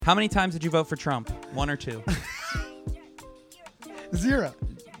How many times did you vote for Trump? 1 or 2? 0.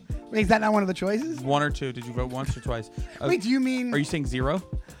 Wait, is that not one of the choices? 1 or 2. Did you vote once or twice? Wait, do you mean? Are you saying 0?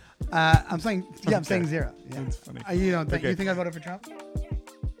 I'm saying. Yeah, I'm saying 0. Yeah. That's funny. You don't think? Okay. You think I voted for Trump?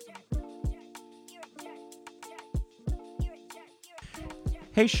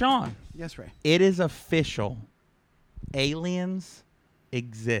 Hey, Sean. Yes, Ray. It is official. Aliens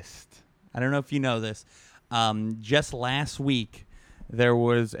exist. I don't know if you know this. Just last week, there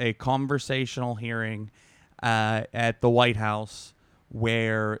was a conversational hearing at the White House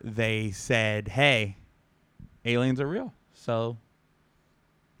where they said, hey, aliens are real. So,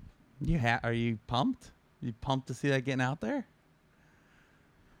 are you pumped? You pumped to see that getting out there?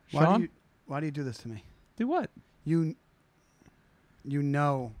 Sean? Why do you do this to me? Do what? You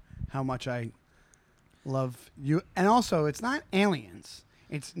know how much I love you. And also, it's not aliens.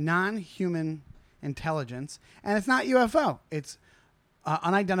 It's non-human intelligence. And it's not UFO. It's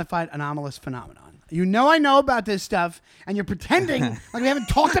unidentified anomalous phenomenon. You know I know about this stuff, and you're pretending like we haven't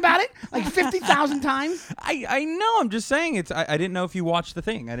talked about it like 50,000 times. I know. I'm just saying it's. I didn't know if you watched the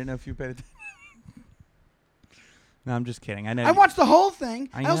thing. I didn't know if you paid attention. No, I'm just kidding. I know. I watched the whole thing.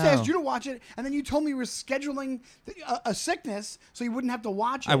 I also know. asked you to watch it, and then you told me you were scheduling a sickness so you wouldn't have to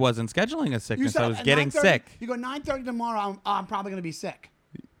watch it. I wasn't scheduling a sickness. said I was at getting 9:30 sick. You go 9:30 tomorrow. I'm probably going to be sick.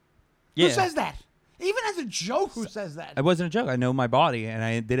 Yeah. Who says that? Even as a joke, who says that? It wasn't a joke. I know my body, and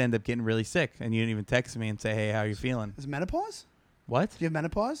I did end up getting really sick. And you didn't even text me and say, "Hey, how are you feeling?" Is it menopause? What? Do you have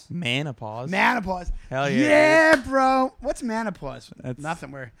menopause? Menopause. Menopause. Hell yeah. Yeah, bro. What's menopause? That's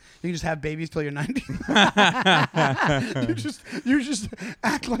nothing. Where you can just have babies till you're 90. you just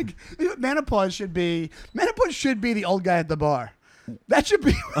act like menopause should be. Menopause should be the old guy at the bar. That should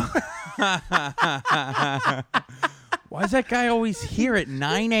be. Why is that guy always here at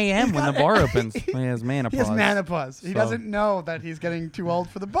 9 a.m. when the bar opens? He has menopause. He has menopause. He doesn't know that he's getting too old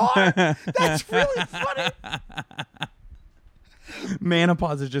for the bar. That's really funny.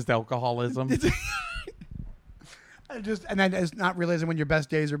 Menopause is just alcoholism. And then it's not realizing when your best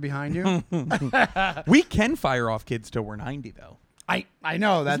days are behind you. We can fire off kids till we're 90, though. I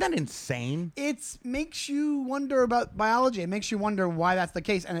know. Isn't that insane? It makes you wonder about biology. It makes you wonder why that's the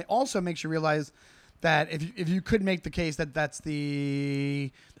case. And it also makes you realize that if you could make the case that that's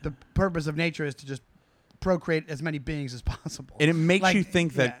the purpose of nature is to just procreate as many beings as possible. And it makes you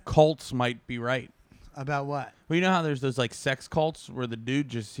think that cults might be right. About what? Well, you know how there's those like sex cults where the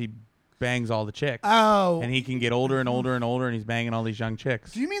dude he bangs all the chicks. Oh. And he can get older and older and older, and he's banging all these young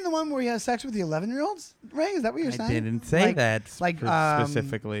chicks. Do you mean the one where he has sex with the 11-year-olds? Ray, is that what you're saying? I didn't say that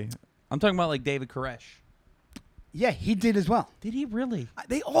specifically. I'm talking about like David Koresh. Yeah, he did as well. Did he really?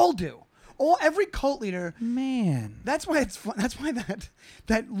 They all do. Every cult leader. Man. That's why it's fun. That's why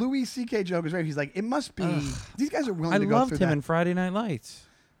that Louis C.K. joke is right. He's like, it must be. These guys are willing to go through that. I loved him in Friday Night Lights.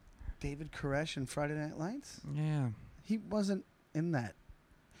 David Koresh in Friday Night Lights? Yeah. He wasn't in that.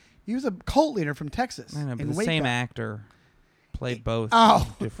 He was a cult leader from Texas. I know, but the same actor played both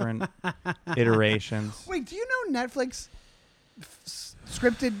different iterations. Wait, do you know Netflix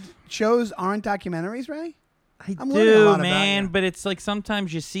scripted shows aren't documentaries, Ray? I do, man, but it's like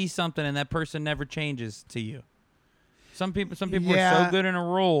sometimes you see something and that person never changes to you. Some people are so good in a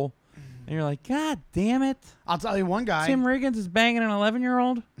role, and you're like, God damn it! I'll tell you one guy. Tim Riggins is banging an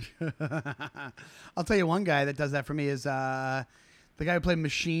 11-year-old. I'll tell you one guy that does that for me is the guy who played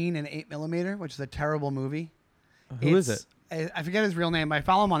Machine in 8mm, which is a terrible movie. Who is it? I forget his real name. I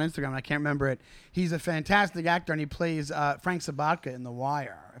follow him on Instagram, and I can't remember it. He's a fantastic actor, and he plays Frank Sabatka in The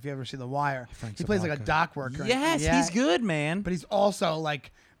Wire. If you ever see The Wire, he plays like a dock worker. Yes, he's good, man. But he's also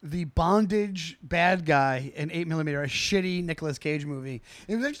like the bondage bad guy in 8mm, a shitty Nicolas Cage movie.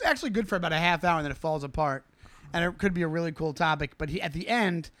 It was actually good for about a half hour, and then it falls apart. And it could be a really cool topic. But at the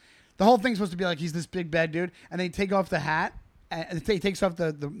end, the whole thing's supposed to be like he's this big bad dude, and they take off the hat. And he takes off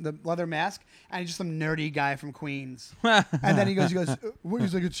the leather mask, and he's just some nerdy guy from Queens. And then he goes,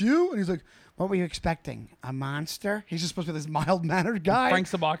 he's like, it's you? And he's like, what were you expecting? A monster? He's just supposed to be this mild-mannered guy. Frank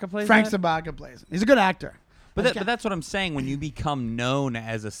Sabatka plays Sabatka plays him. He's a good actor. But that's what I'm saying. When you become known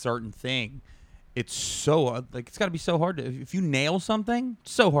as a certain thing, it's so it's got to be so hard to. If you nail something,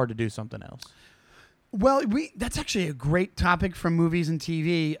 it's so hard to do something else. Well, that's actually a great topic for movies and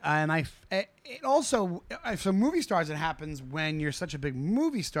TV, and it also for movie stars it happens when you're such a big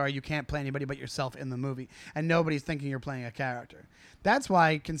movie star you can't play anybody but yourself in the movie, and nobody's thinking you're playing a character. That's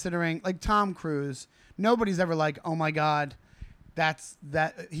why, considering like Tom Cruise, nobody's ever like, oh my God, that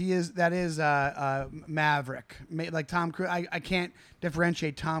is Maverick. Like Tom Cruise, I can't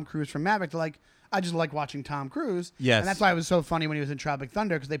differentiate Tom Cruise from Maverick. I just like watching Tom Cruise. Yes, and that's why it was so funny when he was in Tropic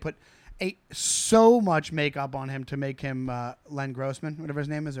Thunder because they put ate so much makeup on him to make him Len Grossman, whatever his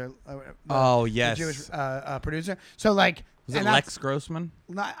name is, or yes, the Jewish producer. So like, was it Lex Grossman?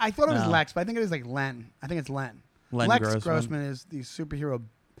 No, I thought it was No. Lex, but I think it is like Len. I think it's Len. Len Lex Grossman. is the superhero,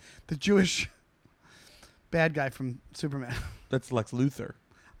 the Jewish bad guy from Superman. That's Lex Luthor.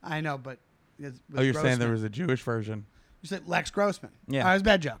 I know, but it's You're Grossman. saying there was a Jewish version? You said Lex Grossman. Yeah. That was a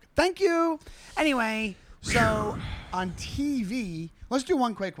bad joke. Thank you. Anyway, so on TV, let's do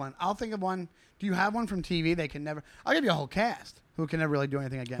one quick one. I'll think of one. Do you have one from TV? They can never. I'll give you a whole cast who can never really do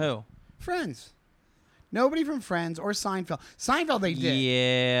anything again. Who? Friends. Nobody from Friends or Seinfeld. Seinfeld they did.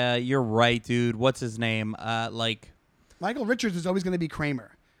 Yeah, you're right, dude. What's his name? Michael Richards is always going to be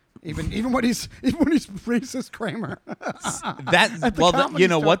Kramer. Even when he's racist Kramer. That well, you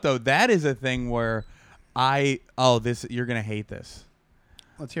know store. what though? That is a thing where this you're gonna hate this.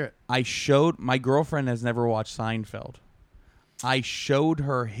 Let's hear it. I showed my girlfriend has never watched Seinfeld. I showed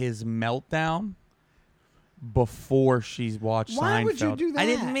her his meltdown before she's watched Seinfeld. Why would you do that? I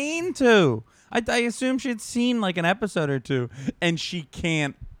didn't mean to. I assume she'd seen like an episode or two, and she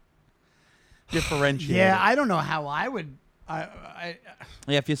can't differentiate. Yeah, it. I don't know how I would.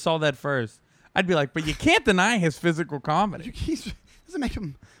 Yeah, if you saw that first, I'd be like, but you can't deny his physical comedy. Doesn't make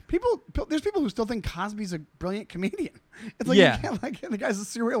him. There's people who still think Cosby's a brilliant comedian. It's like, Yeah. you can't, like, the guy's a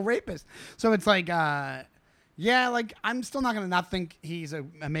serial rapist. So it's like, like I'm still not gonna not think he's an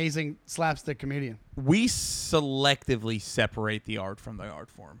amazing slapstick comedian. We selectively separate the art from the art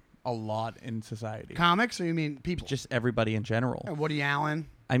form a lot in society. Comics, or you mean people? Just everybody in general. Woody Allen.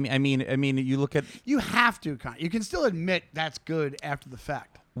 I mean, you look at You have to. You can still admit that's good after the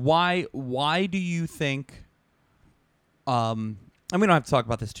fact. why do you think? And we don't have to talk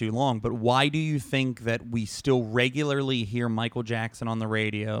about this too long, but why do you think that we still regularly hear Michael Jackson on the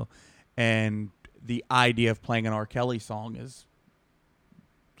radio, and the idea of playing an R. Kelly song is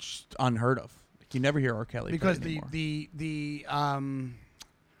just unheard of? Like, you never hear R. Kelly Because play anymore. the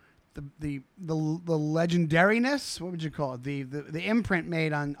legendariness, what would you call it? The imprint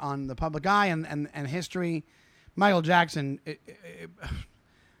made on the public eye and history. Michael Jackson,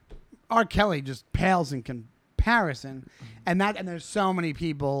 R. Kelly just pales in comparison, and there's so many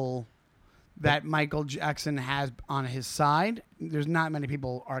people that Michael Jackson has on his side. There's not many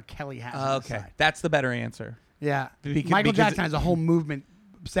people R. Kelly has on his side. That's the better answer. Yeah, Because Michael Jackson has a whole movement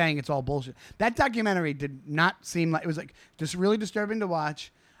saying it's all bullshit. That documentary did not seem like it was like just really disturbing to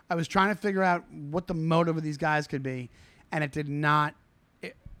watch. I was trying to figure out what the motive of these guys could be, and it did not.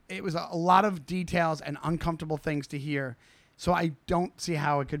 It was a lot of details and uncomfortable things to hear. So I don't see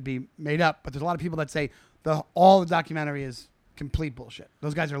how it could be made up. But there's a lot of people that say all the documentary is complete bullshit.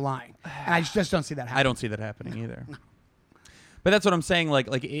 Those guys are lying, and I just don't see that happening. I don't see that happening either. But that's what I'm saying.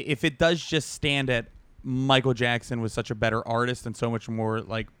 Like if it does just stand at Michael Jackson was such a better artist and so much more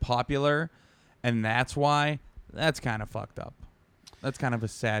like popular, and that's why, that's kind of fucked up. That's kind of a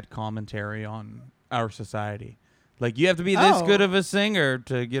sad commentary on our society. Like, you have to be this good of a singer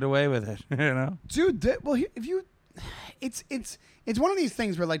to get away with it, you know? Dude, it's one of these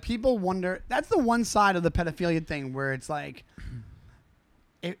things where like people wonder. That's the one side of the pedophilia thing where it's like,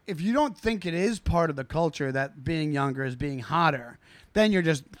 if you don't think it is part of the culture that being younger is being hotter, then you're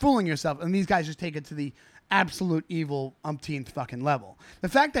just fooling yourself. And these guys just take it to the absolute evil umpteenth fucking level. The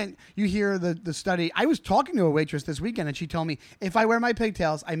fact that you hear the study, I was talking to a waitress this weekend and she told me if I wear my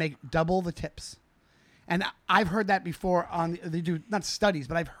pigtails, I make double the tips. And I've heard that before they do not studies,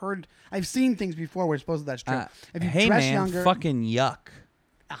 but I've seen things before where supposedly that's true. If you dress younger, fucking yuck.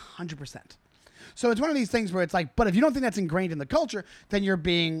 100%. So it's one of these things where it's like, but if you don't think that's ingrained in the culture, then you're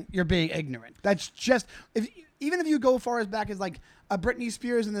being ignorant. That's just even if you go far as back as like a Britney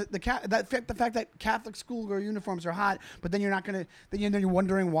Spears and the fact that Catholic schoolgirl uniforms are hot, but then then you're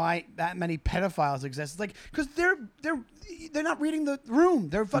wondering why that many pedophiles exist. It's like because they're not reading the room.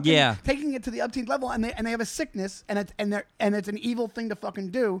 They're fucking taking it to the upteenth level, and they have a sickness, and it's an evil thing to fucking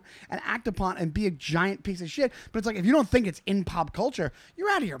do and act upon and be a giant piece of shit. But it's like if you don't think it's in pop culture, you're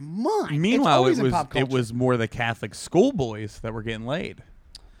out of your mind. Meanwhile, it was more the Catholic schoolboys that were getting laid.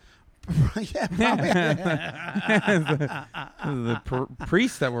 Yeah, probably. the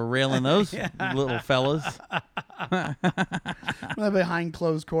priests that were railing those little fellas behind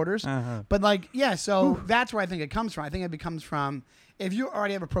closed quarters. But like, yeah, so that's where I think it comes from. I think it comes from if you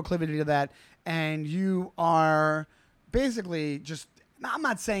already have a proclivity to that and you are basically just, I'm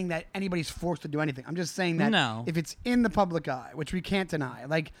not saying that anybody's forced to do anything. I'm just saying that if it's in the public eye, which we can't deny,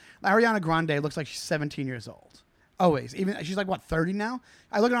 like Ariana Grande looks like she's 17 years old. Always. Even she's like, what, 30 now?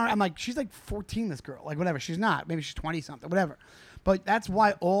 I look at her, I'm like, she's like 14, this girl. Like, whatever. She's not. Maybe she's 20 something, whatever. But that's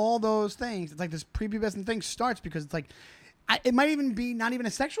why all those things, it's like this prepubescent thing starts because it's like it might even be not even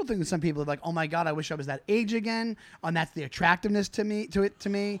a sexual thing to some people. Like, oh my God, I wish I was that age again. And that's the attractiveness to me.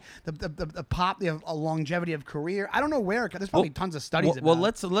 The pop, the longevity of career. I don't know where. There's probably tons of studies about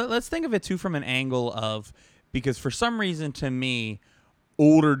it. Let's think of it too from an angle of, because for some reason to me,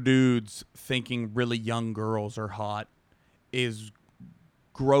 older dudes thinking really young girls are hot is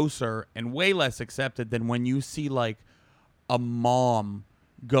grosser and way less accepted than when you see like a mom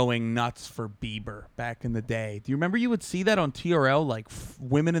going nuts for Bieber back in the day. Do you remember you would see that on TRL, like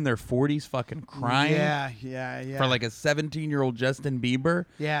women in their 40s fucking crying? Yeah. For like a 17-year-old Justin Bieber.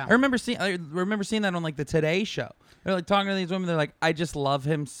 Yeah. I remember seeing that on like the Today Show. They're like talking to these women. They're like, I just love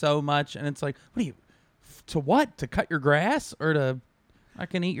him so much. And it's like, what are you, to what? To cut your grass or to I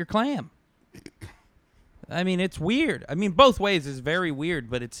can eat your clam? I mean, it's weird. I mean, both ways is very weird,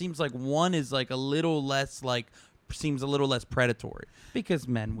 but it seems like one is like a little less seems a little less predatory because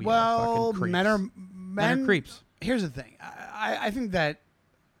men are fucking creeps. Men are creeps. Here's the thing. I think that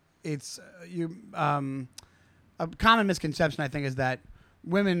it's a common misconception I think is that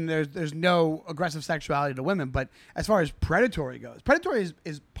women there's no aggressive sexuality to women, but as far as predatory goes, predatory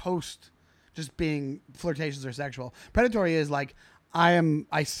is post just being flirtatious or sexual. Predatory is like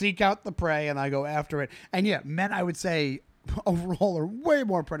I seek out the prey and I go after it. And yeah, men I would say overall are way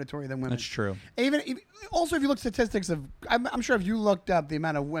more predatory than women. That's true. Even also, if you look at statistics of, I'm sure if you looked up the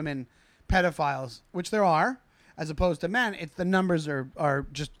amount of women pedophiles, which there are, as opposed to men, it's the numbers are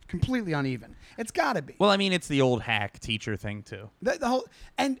just completely uneven. It's got to be. Well, I mean, it's the old hack teacher thing too. The whole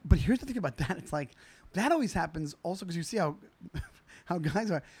but here's the thing about that. It's like that always happens also because you see how guys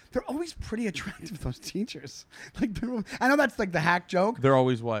are. They're always pretty attractive. Those teachers. Like I know that's like the hack joke. They're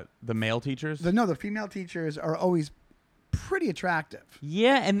always what? The male teachers? The female teachers are always pretty attractive.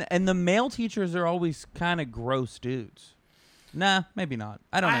 Yeah, and the male teachers are always kind of gross dudes. Nah, maybe not.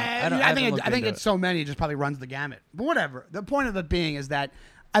 I don't know. I think it's so many, it just probably runs the gamut. But whatever. The point of it being is that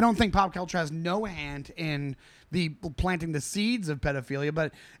I don't think pop culture has no hand in the planting the seeds of pedophilia,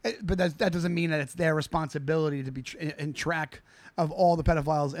 but that doesn't mean that it's their responsibility to be in track of all the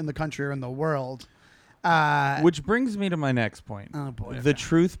pedophiles in the country or in the world. Which brings me to my next point. Oh boy. The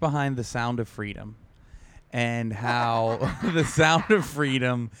truth behind The Sound of Freedom. And how The Sound of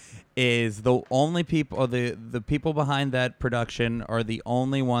Freedom is the only people, or the people behind that production are the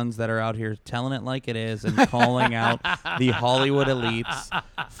only ones that are out here telling it like it is and calling out the Hollywood elites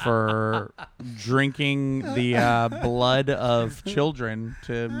for drinking the blood of children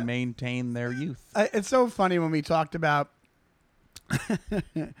to maintain their youth. It's so funny when we talked about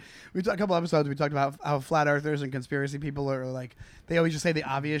a couple episodes we talked about how flat earthers and conspiracy people are like, they always just say the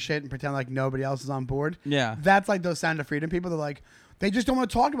obvious shit and pretend like nobody else is on board. Yeah. That's like those Sound of Freedom people. They're like, they just don't want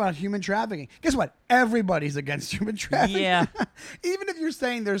to talk about human trafficking. Guess what? Everybody's against human trafficking. Yeah. Even if you're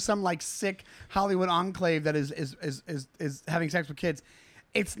saying there's some like sick Hollywood enclave that is having sex with kids,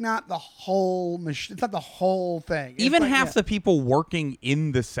 it's not the whole it's not the whole thing. Even like, half the people working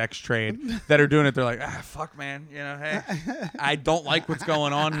in the sex trade that are doing it, they're like, fuck, man. You know, hey, I don't like what's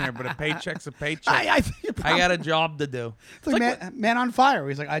going on here, but a paycheck's a paycheck. I got a job to do. It's like man on Fire.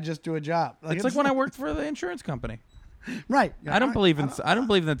 He's like, I just do a job. Like, it's like when I worked for the insurance company. Right. I don't believe in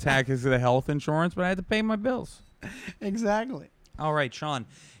the taxes of the health insurance, but I had to pay my bills. Exactly. All right, Sean.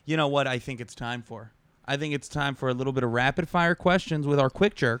 You know what I think it's time for? I think it's time for a little bit of rapid fire questions with our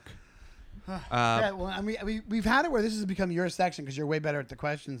quick jerk. Yeah, well, I mean, we've had it where this has become your section because you're way better at the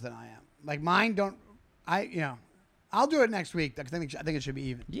questions than I am. Like mine don't. I'll do it next week. I think it should be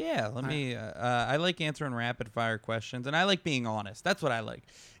even. Yeah, let me. I like answering rapid fire questions, and I like being honest. That's what I like,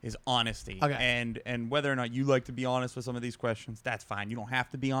 is honesty. Okay. And whether or not you like to be honest with some of these questions, that's fine. You don't have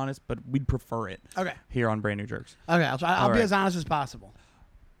to be honest, but we'd prefer it. Okay. Here on Brand New Jerks. Okay, I'll try. I'll be as honest as possible.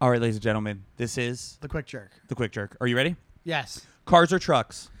 All right, ladies and gentlemen, this is the quick jerk. The quick jerk. Are you ready? Yes. Cars or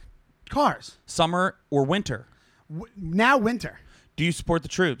trucks? Cars. Summer or winter? Now winter. Do you support the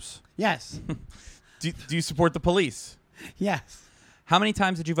troops? Yes. Do you support the police? Yes. How many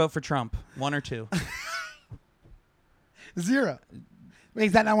times did you vote for Trump? 1 or 2? 0. Wait,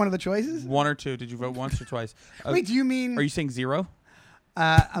 is that not one of the choices? 1 or 2. Did you vote once or twice? Wait, do you mean? Are you saying 0?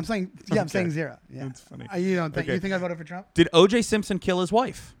 I'm saying I'm saying 0. Yeah, that's funny. You don't think? Okay. You think I voted for Trump? Did O.J. Simpson kill his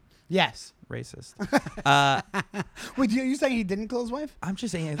wife? Yes. Racist. Wait, you saying he didn't kill his wife? I'm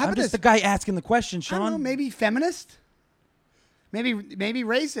just saying. I'm just the guy asking the question, Sean. I don't know, maybe feminist. Maybe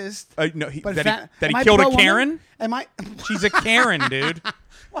racist. No, that he killed a Karen. Am I? She's a Karen, dude.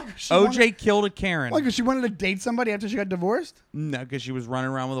 OJ killed a Karen. Why? Because she wanted to date somebody after she got divorced? No, because she was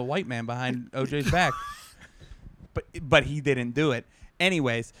running around with a white man behind OJ's back. But he didn't do it.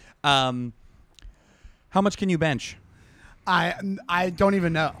 Anyways, how much can you bench? I don't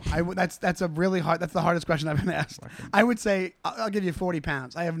even know. That's a really hard. That's the hardest question I've been asked. I would say I'll give you 40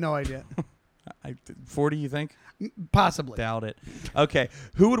 pounds. I have no idea. 40, you think? Possibly. Doubt it. Okay.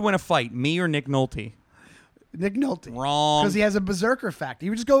 Who would win a fight, me or Nick Nolte? Nick Nolte. Wrong. Because he has a berserker fact. He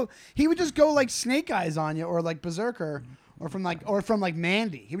would just go like Snake Eyes on you, or like berserker, or from like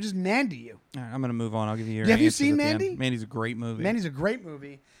Mandy. He would just Mandy you. All right, I'm gonna move on. I'll give you your. Have you answers seen at the end. Mandy? Mandy's a great movie. Mandy's a great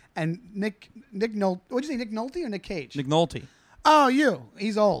movie. And Nick Nolte. What'd you say, Nick Nolte or Nick Cage? Nick Nolte. Oh, you.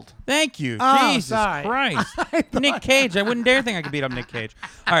 He's old. Thank you. Oh, Jesus sorry. Christ. Nick Cage. I wouldn't dare think I could beat up Nick Cage.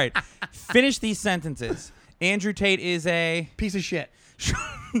 All right. Finish these sentences. Andrew Tate is a piece of shit.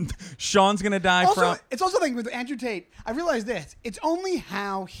 Sean's gonna die from. It's also the thing with Andrew Tate. I realized this. It's only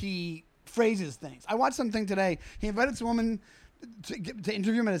how he phrases things. I watched something today. He invited some woman to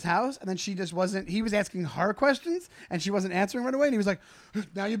interview him at his house, and then she just wasn't. He was asking her questions, and she wasn't answering right away. And he was like,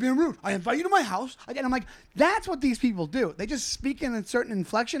 "Now you're being rude. I invite you to my house." And I'm like, "That's what these people do. They just speak in a certain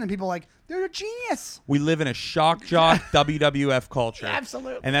inflection, and people are like, they're a genius." We live in a shock jock WWF culture.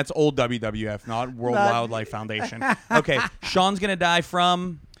 Absolutely. And that's old WWF, not World Wildlife Foundation. Okay, Sean's gonna die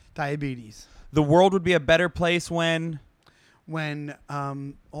from diabetes. The world would be a better place when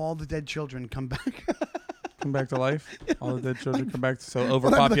all the dead children come back. Come back to life. All the dead children come back. So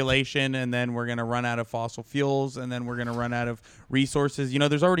overpopulation, and then we're gonna run out of fossil fuels, and then we're gonna run out of resources. You know,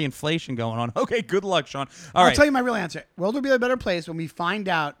 there's already inflation going on. Okay, good luck, Sean. I'll tell you my real answer. World will be a better place when we find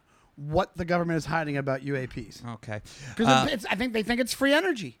out what the government is hiding about UAPs. Okay. Because I think they think it's free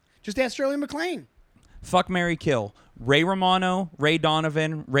energy. Just ask Shirley MacLaine. Fuck, marry, kill. Ray Romano, Ray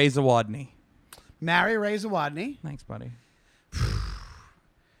Donovan, Ray Zawadney. Marry Ray Zawadney. Thanks, buddy.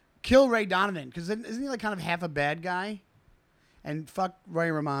 Kill Ray Donovan, because isn't he like kind of half a bad guy? And fuck Ray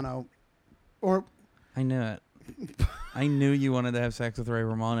Romano. Or I knew it. I knew you wanted to have sex with Ray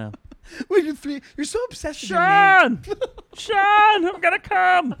Romano. Wait, you're so obsessed with Sean! Sean, I'm gonna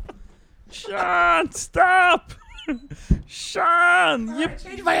come. Sean, stop. Sean,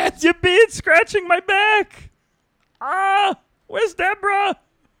 you're being scratching my back. Where's Deborah?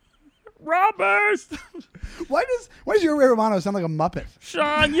 Robbers. Why does your Ray Romano sound like a Muppet?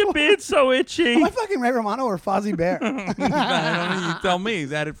 Sean, you're being so itchy. Am I fucking Ray Romano or Fozzie Bear? I don't know. You tell me.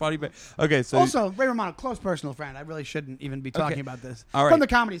 He's added Fozzie Bear. Okay, so also Ray Romano, close personal friend. I really shouldn't even be talking about this. All right. From the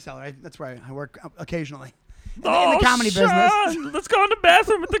Comedy Cellar. That's where I work occasionally. In the comedy Sean, business. Let's go in the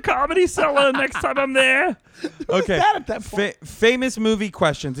bathroom at the Comedy Cellar next time I'm there. Okay. That at that point? Famous movie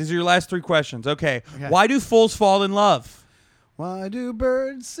questions. These are your last 3 questions. Okay. Why do fools fall in love? Why do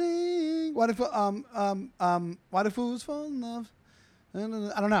birds sing? Why do fools fall in love? I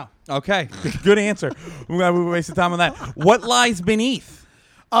don't know. Okay. Good answer. We wasted time on that. What lies beneath?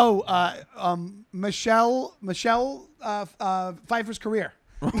 Michelle Pfeiffer's career.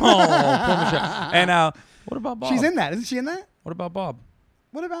 Oh, poor Michelle. And what about Bob? She's in that. Isn't she in that? What about Bob?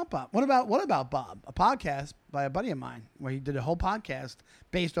 What about Bob? What about Bob? A podcast by a buddy of mine where he did a whole podcast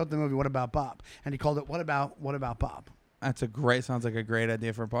based off the movie What About Bob, and he called it What About Bob. Sounds like a great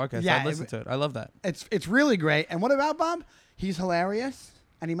idea for a podcast. Yeah, I'd listen to it. I love that. It's really great. And what about Bob? He's hilarious,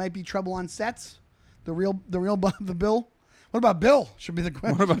 and he might be trouble on sets. The real Bob, the Bill. What about Bill? Should be the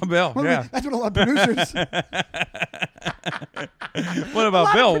question. What about Bill? Yeah. That's what a lot of producers. What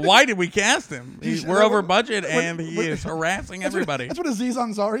about Bill? Why did we cast him? We're over budget, and he is harassing everybody. That's what Aziz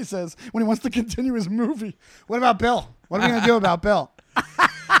Ansari says when he wants to continue his movie. What about Bill? What are we going to do about Bill?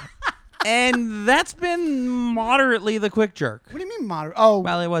 And that's been moderately the quick jerk. What do you mean moderate? Oh,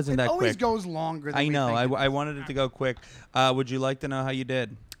 well, it wasn't that quick. It always goes longer than I know. we think. I wanted it to go quick. Would you like to know how you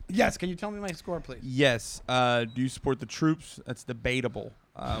did? Yes. Can you tell me my score, please? Yes. Do you support the troops? That's debatable.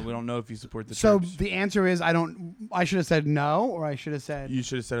 We don't know if you support the troops. So the answer is I don't. I should have said no, or I should have said. You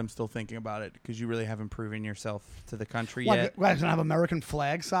should have said I'm still thinking about it because you really haven't proven yourself to the country yet. I don't have American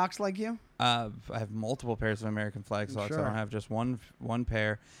flag socks like you. I have multiple pairs of American flag socks. Sure. I don't have just one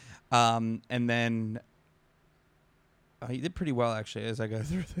pair. And then you did pretty well actually as I go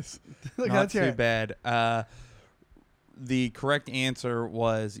through this. Not too bad. The correct answer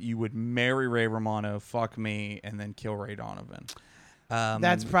was you would marry Ray Romano, fuck me, and then kill Ray Donovan.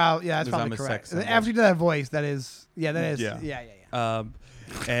 That's probably correct. After you do that voice, that is.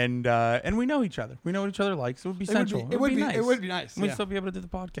 And we know each other. We know what each other likes. It would be sensual. It would be nice. It would be nice. We'd still be able to do the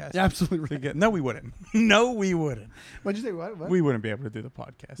podcast. Yeah, absolutely right. No, we wouldn't. No, we wouldn't. What'd you say? What? We wouldn't be able to do the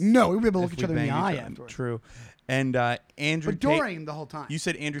podcast. No, we'd be able to look each other in the eye afterwards. True. And Andrew But Tate, during the whole time. You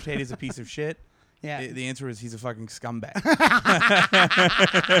said Andrew Tate is a piece of shit. Yeah. The answer is he's a fucking scumbag.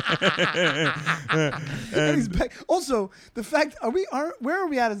 And he's back. Also, the fact where are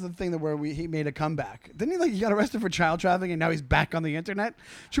we at is the thing that where he made a comeback. Didn't he he got arrested for child trafficking and now he's back on the internet?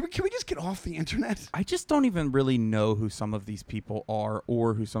 Can we just get off the internet? I just don't even really know who some of these people are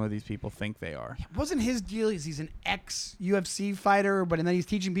or who some of these people think they are. It wasn't his deal. He's an ex-UFC fighter, and then he's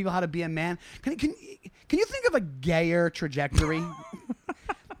teaching people how to be a man. Can you think of a gayer trajectory?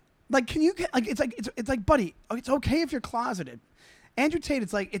 Like, can you get it's like, buddy, it's okay if you're closeted. Andrew Tate,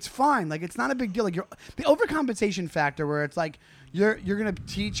 it's like it's fine. Like, it's not a big deal. Like, the overcompensation factor, where it's like you're gonna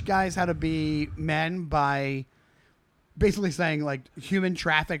teach guys how to be men by basically saying like human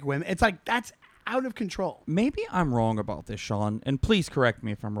traffic women. It's like that's out of control. Maybe I'm wrong about this, Sean, and please correct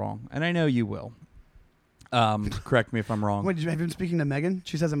me if I'm wrong. And I know you will. Correct me if I'm wrong. What, have you been speaking to Megan?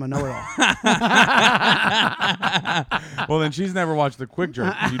 She says I'm a know-it-all. Well, then she's never watched The Quick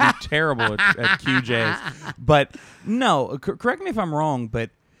Jerk. You do terrible at QJs. But no, correct me if I'm wrong,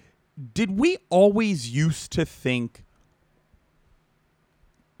 but did we always used to think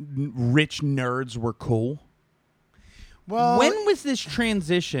rich nerds were cool? Well, when was this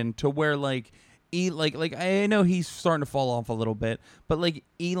transition to where like I know he's starting to fall off a little bit, but like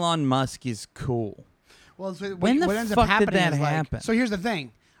Elon Musk is cool. Well, so when what the ends fuck up happening did that is happen? So here's the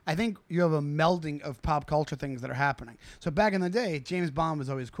thing. I think you have a melding of pop culture things that are happening. So back in the day, James Bond was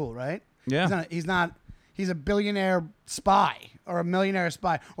always cool, right? Yeah. He's a billionaire spy or a millionaire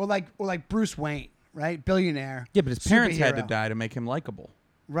spy or like Bruce Wayne, right? Billionaire. Yeah, but his parents had to superhero. die to make him likable.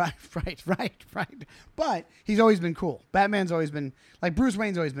 Right. But he's always been cool. Batman's always been like Bruce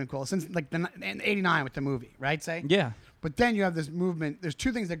Wayne's always been cool since like in '89 with the movie, right? Say. Yeah. But then you have this movement. There's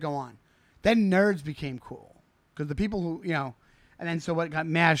two things that go on. Then nerds became cool because the people who and then so what got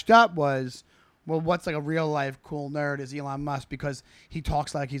mashed up was, well, what's like a real life cool nerd is Elon Musk because he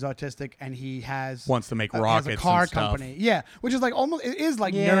talks like he's autistic and he wants to make has rockets a car and stuff. company. Yeah, which is like almost it is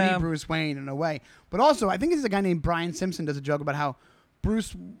like Yeah. nerdy Bruce Wayne in a way. But also I think there's a guy named Brian Simpson does a joke about how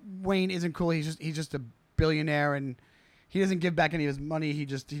Bruce Wayne isn't cool. He's just a billionaire and he doesn't give back any of his money. He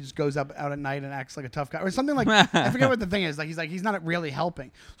just goes out at night and acts like a tough guy or something like. I forget what the thing is. He's not really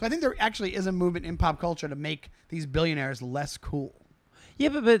helping. So I think there actually is a movement in pop culture to make these billionaires less cool. Yeah,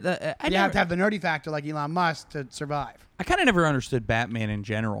 but You have to have the nerdy factor like Elon Musk to survive. I kind of never understood Batman in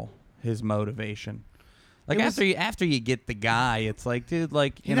general, his motivation. Like after you get the guy, it's like, dude,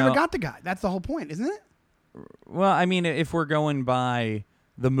 like You never got the guy. That's the whole point, isn't it? Well, I mean, if we're going by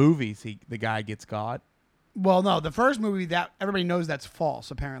the movies, the guy gets got. Well, no, the first movie that everybody knows that's false,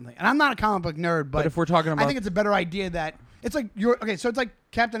 apparently. And I'm not a comic book nerd, but if we're talking about, I think it's a better idea that it's like so it's like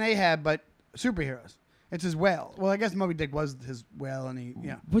Captain Ahab, but superheroes. It's his whale. Well, I guess Moby Dick was his whale, and he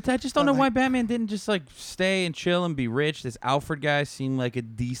But I just don't know why Batman didn't just like stay and chill and be rich. This Alfred guy seemed like a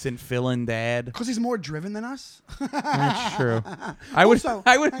decent fill-in dad. Because he's more driven than us. That's true. I would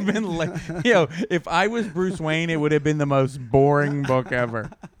have been like, if I was Bruce Wayne, it would have been the most boring book ever.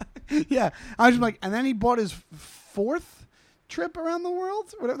 Yeah, I was just like, and then he bought his fourth trip around the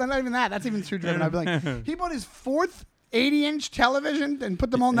world. Not even that. That's even too driven. I'd be like, he bought his fourth 80-inch television and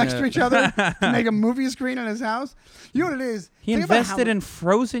put them all next to each other to make a movie screen in his house. You know what it is? He invested in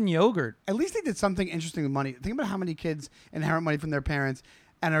frozen yogurt. At least he did something interesting with money. Think about how many kids inherit money from their parents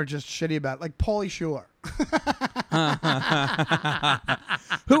and are just shitty about it. Like Pauly Shore.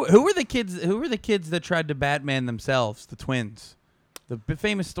 Who were the kids? Who were the kids that tried to Batman themselves? The twins. The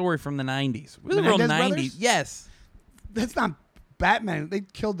famous story from the 90s. It was the real 90s. Brothers? Yes. That's not Batman. They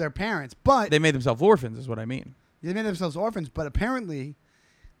killed their parents, but They made themselves orphans, is what I mean. they made themselves orphans. But apparently,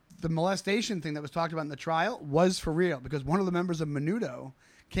 the molestation thing that was talked about in the trial was for real because one of the members of Menudo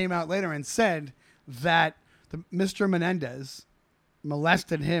came out later and said that Mr. Menendez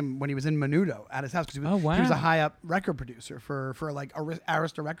molested him when he was in Menudo at his house because he was a high up record producer for like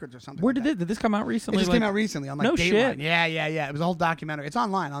Arista Records or something. Where like did this come out recently? It just came out recently on like no Dateline. shit. Yeah. It was a whole documentary. It's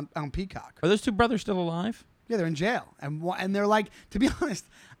online on Peacock. Are those two brothers still alive? Yeah, they're in jail, and they're like, to be honest,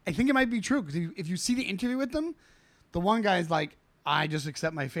 I think it might be true because if you see the interview with them, the one guy's like, I just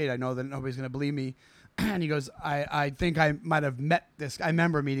accept my fate. I know that nobody's gonna believe me. And he goes, I think I might have met this. I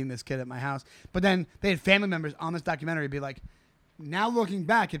remember meeting this kid at my house. But then they had family members on this documentary be like, now looking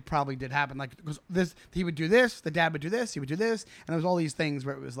back, it probably did happen. Like, because he would do this, the dad would do this, he would do this, and there was all these things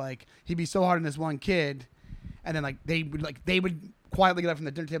where it was like he'd be so hard on this one kid, and then they would quietly get up from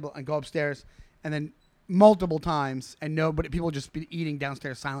the dinner table and go upstairs, and then multiple times, and people would just be eating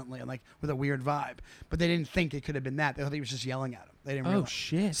downstairs silently and like with a weird vibe. But they didn't think it could have been that. They thought he was just yelling at him. They didn't realize. Oh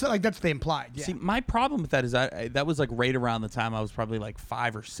shit! So like that's what they implied. Yeah. See, my problem with that is that was like right around the time I was probably like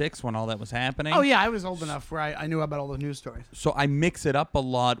 5 or 6 when all that was happening. Oh yeah, I was old enough where I knew about all the news stories. So I mix it up a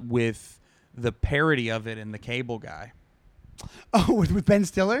lot with the parody of it in The Cable Guy. Oh, with Ben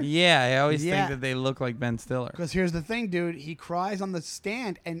Stiller? Yeah, I always Yeah. think that they look like Ben Stiller. Because here's the thing, dude. He cries on the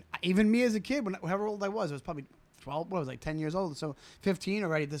stand, and even me as a kid, however old I was probably 12. What was I, 10 years old? So 15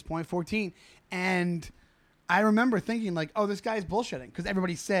 already at this point, 14. And I remember thinking like, oh, this guy's bullshitting, because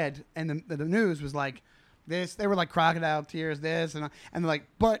everybody said, and the news was like this. They were like crocodile tears, this, and they're like,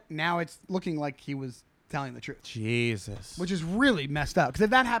 but now it's looking like he was telling the truth. Jesus. Which is really messed up. Because if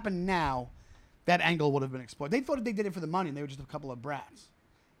that happened now, that angle would have been explored. They thought they did it for the money, and they were just a couple of brats.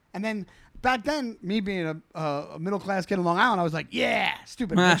 And then back then, me being a middle-class kid in Long Island, I was like, yeah,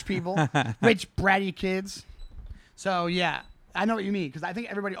 stupid rich people, rich bratty kids. So, yeah, I know what you mean, because I think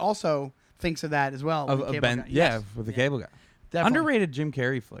everybody also thinks of that as well. Of Ben, Guy. yeah, Yes. with The Cable Guy. Definitely. Underrated Jim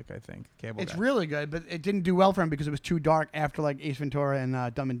Carrey flick, I think. Cable It's Guy. really good, but it didn't do well for him because it was too dark after like Ace Ventura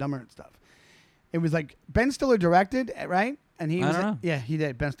and Dumb and Dumber and stuff. It was like Ben Stiller directed, right? And he I was don't know. Yeah, he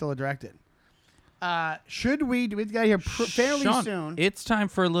did. Ben Stiller directed. Do we get here fairly Sean, soon? It's time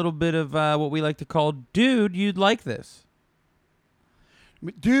for a little bit of what we like to call Dude, You'd Like This.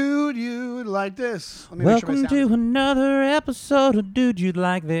 Dude, you'd like this. Let me make sure my Welcome sound is- to another episode of Dude, You'd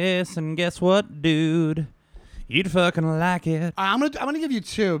Like This. And guess what, dude? You'd fucking like it. I'm gonna give you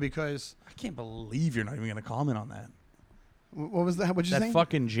two because I can't believe you're not even going to comment on that. what was that? What'd you That say?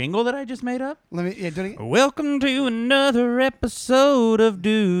 fucking jingle that I just made up? Let me do it again. Welcome to another episode of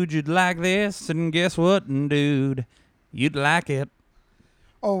Dude, You'd Like This. And guess what, dude? You'd like it.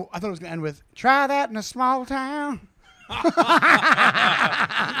 Oh, I thought it was gonna end with "Try that in a small town."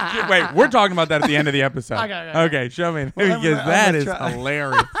 Wait, we're talking about that at the end of the episode. Okay, Show me. Well, because I'm that gonna is try.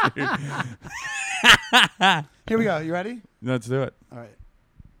 hilarious, dude. Here we go. You ready? Let's do it. All right.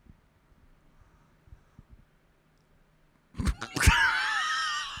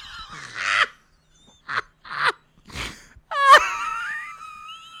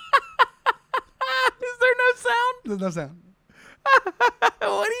 Is there no sound? There's no sound.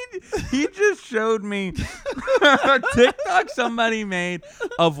 What he just showed me a TikTok somebody made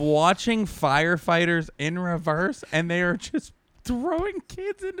of watching firefighters in reverse, and they are just throwing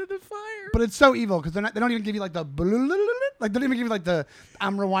kids into the fire. But it's so evil because they don't even give you like the like they don't even give you like the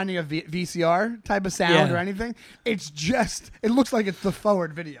I'm rewinding a VCR type of sound Yeah. or anything. It's just it looks like it's the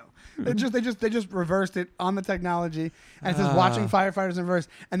forward video. They just reversed it on the technology, and it says watching firefighters in reverse,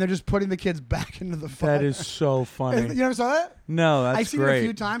 and they're just putting the kids back into the fire. That is so funny. You never saw that? No, that's I've seen great. it a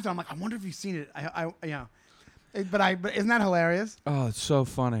few times, and I'm like, I wonder if you've seen it. But isn't that hilarious? Oh, it's so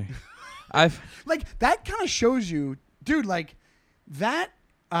funny. I've Like that kind of shows you, dude. Like that.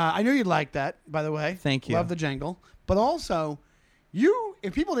 I knew you'd like that. By the way, Thank you. Love the jangle, but also,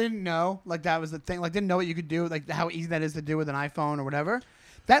 if people didn't know, like that was the thing, like didn't know what you could do, like how easy that is to do with an iPhone or whatever.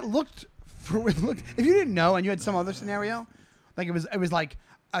 That looked. If you didn't know and you had some other scenario, like it was like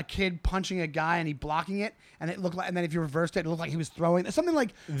a kid punching a guy and he blocking it, and it looked like, and then if you reversed it, it looked like he was throwing something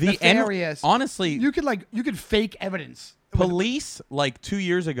like nefarious. Honestly, you could fake evidence. police, like 2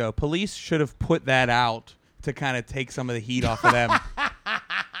 years ago, police should have put that out to kind of take some of the heat off of them.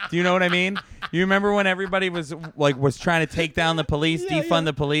 Do you know what I mean? You remember when everybody was trying to take down the police, defund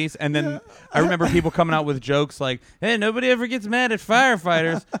the police, and then I remember people coming out with jokes like, "Hey, nobody ever gets mad at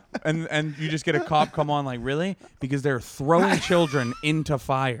firefighters," and you just get a cop come on like, "Really?" Because they're throwing children into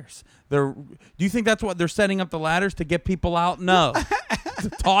fires. Do you think that's what they're setting up the ladders to get people out? No. To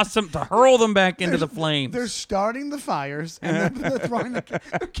toss them, to hurl them back into the flames. They're starting the fires and they're throwing they're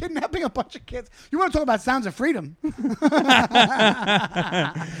kidnapping a bunch of kids. You want to talk about sounds of freedom?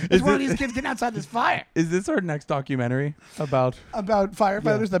 It's one of these kids getting outside this fire. Is this our next documentary about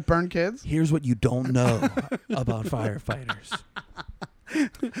firefighters that burn kids? Here's what you don't know about firefighters.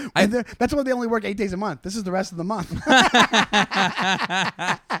 That's why they only work 8 days a month. This is the rest of the month.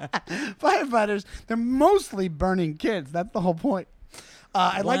 Firefighters, they're mostly burning kids. That's the whole point.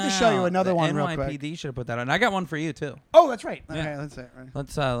 I'd like to show you another one real quick. NYPD should have put that on. I got one for you too. Oh, that's right. Yeah. Okay, that's it.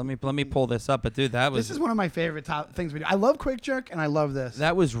 Right. Let me pull this up. But dude, This is one of my favorite things we do. I love Quick Jerk and I love this.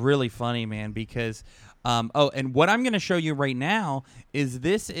 that was really funny, man. Because and what I'm going to show you right now is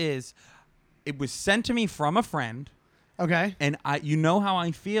it was sent to me from a friend. Okay. And you know how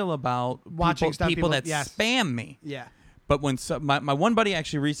I feel about Watching people that yes. spam me. Yeah. But when my one buddy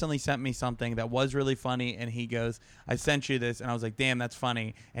actually recently sent me something that was really funny, and he goes, "I sent you this," and I was like, "Damn, that's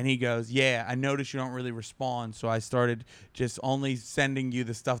funny." And he goes, "Yeah, I noticed you don't really respond, so I started just only sending you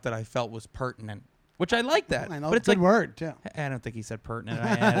the stuff that I felt was pertinent," which I like that. I know. But it's Good like word too. I don't think he said pertinent. I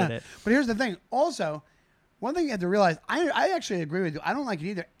added it. But here's the thing. Also, one thing you have to realize, I actually agree with you. I don't like it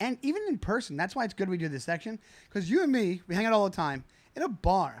either. And even in person, that's why it's good we do this section. Because you and me, we hang out all the time. In a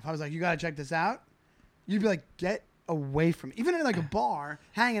bar, if I was like, you got to check this out, you'd be like, get away from it. Even in like a bar,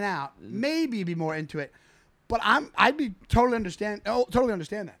 hanging out, maybe you'd be more into it. But I'd be totally understand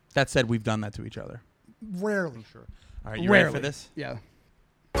that. That said, we've done that to each other. Rarely. Sure. All right, you ready for this? Yeah.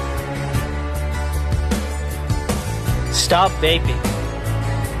 Stop vaping.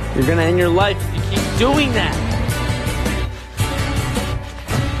 You're gonna end your life if you keep doing that.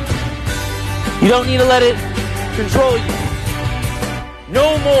 You don't need to let it control you.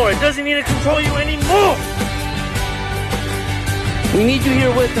 No more. It doesn't need to control you anymore. We need you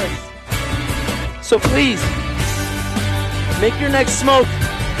here with us. So please, make your next smoke.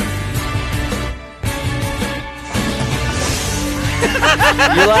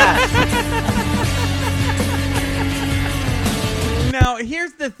 Your last. Now,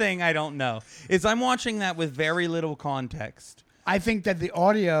 here's the thing I don't know, is I'm watching that with very little context. I think that the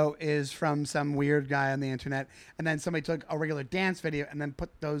audio is from some weird guy on the internet, and then somebody took a regular dance video and then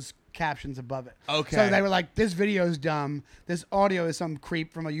put those captions above it. Okay. So they were like, "This video is dumb. This audio is some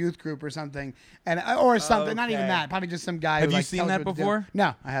creep from a youth group or something," or something. Not even Okay. that. Probably just some guy. Have who, you like, seen tells that what to do. before?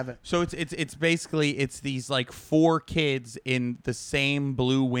 No, I haven't. So it's basically these like 4 kids in the same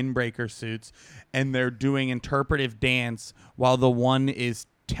blue windbreaker suits, and they're doing interpretive dance while the one is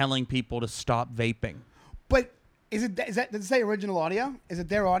telling people to stop vaping. But does it say original audio? Is it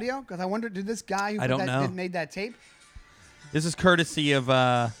their audio? Because I wonder, did this guy I don't know. made that tape? This is courtesy of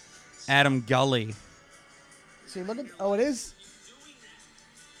Adam Gully. See, look at. Oh, it is.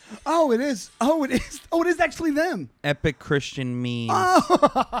 Oh, it is. Oh, it is. Oh, it is actually them. Epic Christian memes.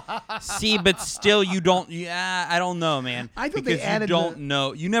 Oh. See, but still, you don't. Yeah, I don't know, man. I thought because they added you don't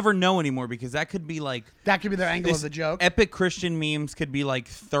know. You never know anymore because that could be like That could be their angle of the joke. Epic Christian memes could be like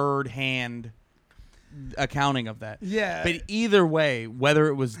third-hand accounting of that. Yeah. But either way, whether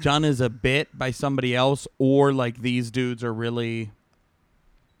it was done as a bit by somebody else or like these dudes are really,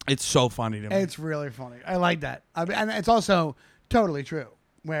 it's so funny to me. It's really funny. I like that. I mean, and it's also totally true.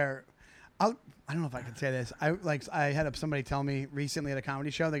 Where I don't know if I can say this. I had somebody tell me recently at a comedy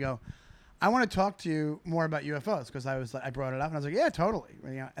show. They go, "I want to talk to you more about UFOs," because I brought it up and I was like, "Yeah, totally."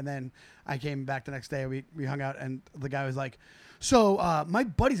 You know, and then I came back the next day. We hung out and the guy was like, "So my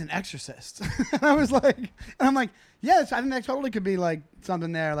buddy's an exorcist," and I'm like, "Yes, I think that totally could be like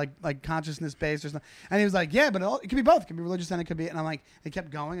something there, like consciousness based or something." And he was like, "Yeah, but it could be both. It could be religious and it could be." And I'm like, it kept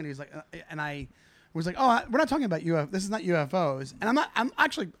going, and he was like, and I was like, "Oh, we're not talking about UFOs. This is not UFOs." And I'm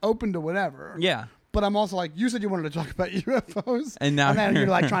actually open to whatever. Yeah. But I'm also like, you said you wanted to talk about UFOs, And now then you're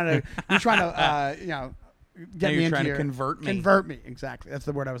like trying to get Now me you're into trying to your, convert me. Convert me, exactly. That's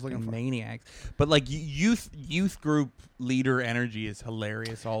the word I was looking for. Maniacs. But like youth group leader energy is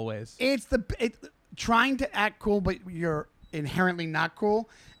hilarious always. It's trying to act cool, but you're inherently not cool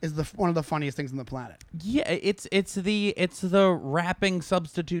is one of the funniest things on the planet. Yeah, it's the rapping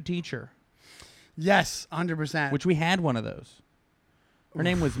substitute teacher. Yes, 100%. Which we had one of those. Her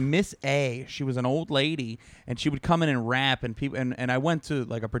name was Miss A. She was an old lady, and she would come in and rap, and people and I went to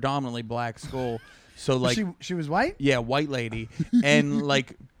like a predominantly black school, so like she was white. Yeah, white lady, and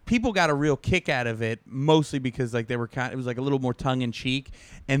like people got a real kick out of it, mostly because like it was like a little more tongue in cheek,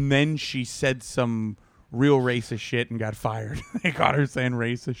 and then she said some real racist shit and got fired. They caught her saying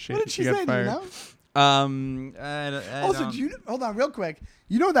racist shit. What did she got say? fired. Do you know? Also, hold on, real quick.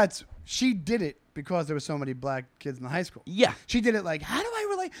 You know she did it because there were so many black kids in the high school. Yeah. She did it like, how do I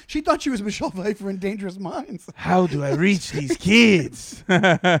relate? She thought she was Michelle Pfeiffer in Dangerous Minds. How do I reach these kids?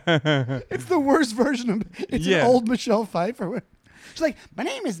 It's the worst version of it's Yeah. an old Michelle Pfeiffer. She's like, my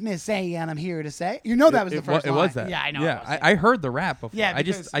name is Miss A, and I'm here to say. You know that was the first It line. was that. Yeah, I know. Yeah, I heard the rap before. Yeah, I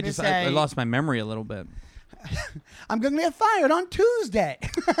because Miss I A- lost my memory a little bit. I'm going to get fired on Tuesday.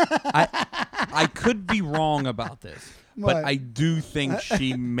 I could be wrong about this, but What? I do think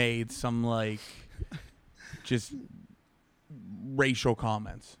she made some like just racial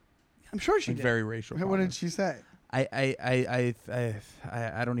comments. I'm sure she Like did. very racial. What did comments. she say? I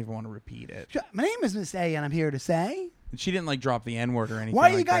don't even want to repeat it. My name is Miss A, and I'm here to say. She didn't like drop the N word or anything. Why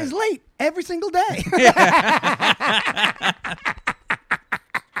are you like guys that. late every single day?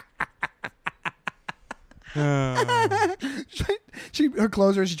 Her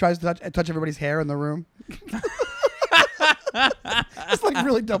closer. She tries to touch everybody's hair in the room. Just like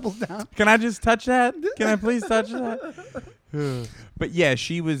really doubles down. Can I just touch that? Can I please touch that? But yeah,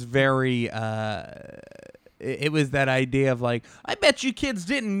 she was very. It was that idea of like, I bet you kids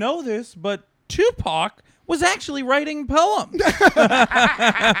didn't know this, but Tupac was actually writing poems.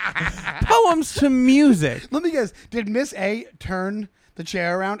 Poems to music. Let me guess. Did Miss A turn the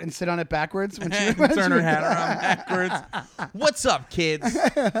chair around and sit on it backwards when she Turn her hat around backwards. What's up, kids?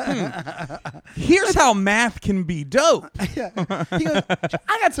 Here's how math can be dope. Yeah. He goes,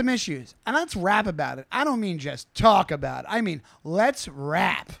 I got some issues, and let's rap about it. I don't mean just talk about it. I mean, let's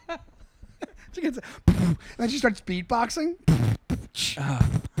rap. She gets, and then she starts beatboxing.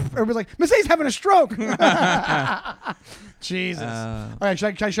 Everybody's like, Miss A's having a stroke. Jesus. All right,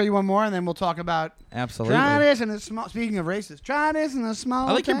 should I show you one more, and then we'll talk about. Absolutely. Try this in a small. Speaking of races, try this in a small.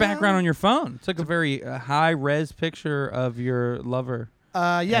 I like your town. background on your phone. It's like a very high-res picture of your lover.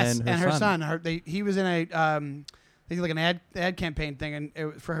 Yes, and and her son. son. He was in a they did like an ad campaign thing, and it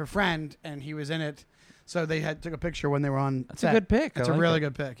was for her friend, and he was in it. So they took a picture when they were on. That's set. a good pick. It's I a like really it.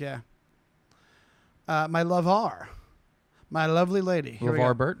 good pick. Yeah. My lover, my lovely lady, Here we LeVar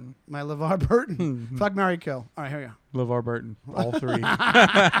go. Burton. My LeVar Burton. Fuck, marry, kill. All right, here we go. LeVar Burton. All three.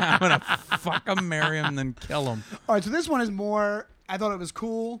 I'm going to fuck him, marry him, then kill him. All right, so this one is more. I thought it was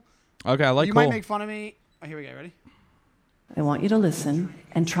cool. Okay, I like You cool. might make fun of me. Oh, here we go. Ready? I want you to listen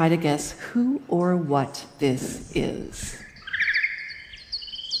and try to guess who or what this is.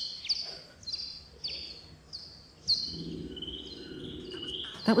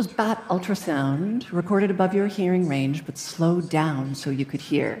 That was bat ultrasound, recorded above your hearing range, but slowed down so you could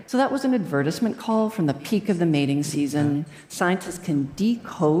hear. So that was an advertisement call from the peak of the mating season. Scientists can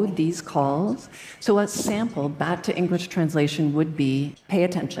decode these calls. So a sample bat to English translation would be, pay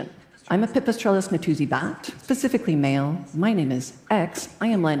attention. I'm a Pipistrellus natusi bat, specifically male. My name is X. I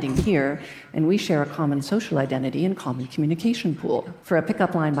am landing here, and we share a common social identity and common communication pool. For a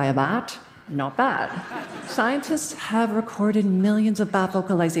pickup line by a bat, not bad. Scientists have recorded millions of bat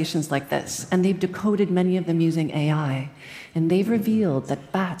vocalizations like this, and they've decoded many of them using AI. And they've revealed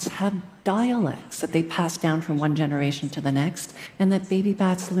that bats have dialects that they pass down from one generation to the next, and that baby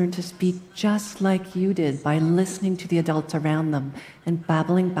bats learn to speak just like you did by listening to the adults around them and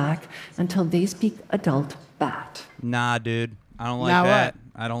babbling back until they speak adult bat. Nah, dude. I don't like Now that. what?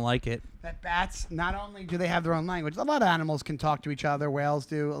 I don't like it. That bats, not only do they have their own language, a lot of animals can talk to each other, whales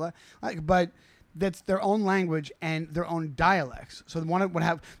do, but that's their own language and their own dialects. So the one would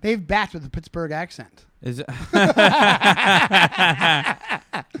have, they have bats with a Pittsburgh accent. Is it?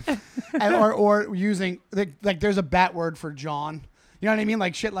 And, or using, like there's a bat word for John. You know what I mean?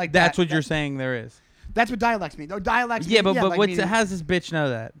 Like shit like That's that. what you're saying there is. That's what dialects mean. Or dialects Yeah, mean, but like what's meaning- how does this bitch know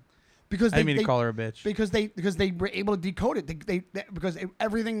that? Because I didn't mean to call her a bitch. Because they were able to decode it.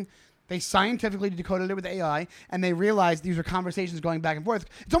 Everything they scientifically decoded it with AI, and they realized these were conversations going back and forth.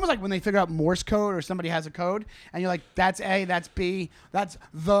 It's almost like when they figure out Morse code or somebody has a code, and you're like, that's A, that's B, that's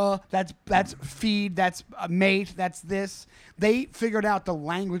that's feed, that's mate, that's this. They figured out the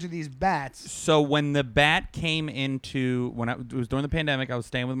language of these bats. So when the bat came into it was during the pandemic, I was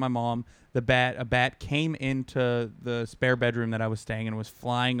staying with my mom. A bat came into the spare bedroom that I was staying in, was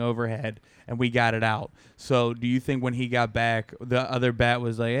flying overhead, and we got it out. So do you think when he got back, the other bat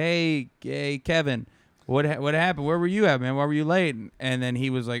was like, "Hey, Kevin, what happened? Where were you at, man? Why were you late?" And then he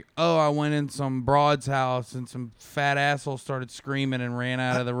was like, "Oh, I went in some broad's house, and some fat asshole started screaming and ran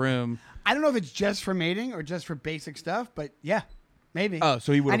out of the room." I don't know if it's just for mating or just for basic stuff, but yeah, maybe. Oh,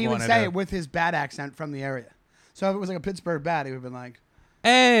 so he would have and he would wanted say to- it with his bat accent from the area. So if it was like a Pittsburgh bat, he would have been like,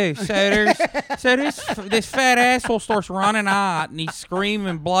 Hey, so this fat asshole starts running out and he's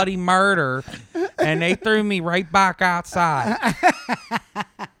screaming bloody murder, and they threw me right back outside.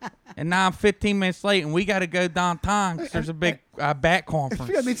 And now I'm 15 minutes late, and we got to go downtown because there's a big bat conference.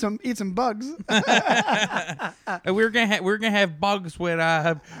 "We gotta eat some bugs." And we're gonna have bugs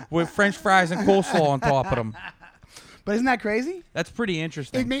with French fries and coleslaw on top of them. But isn't that crazy? That's pretty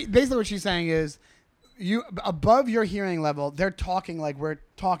interesting. Basically, what she's saying is, you above your hearing level, they're talking like we're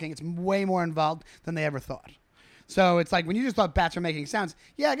talking. It's way more involved than they ever thought. So it's like when you just thought bats are making sounds.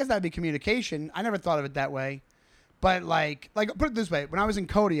 Yeah, I guess that'd be communication. I never thought of it that way. But like put it this way: when I was in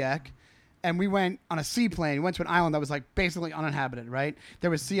Kodiak, and we went on a seaplane, we went to an island that was like basically uninhabited. Right? There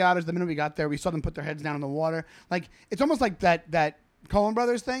was sea otters. The minute we got there, we saw them put their heads down in the water. Like it's almost like that Coen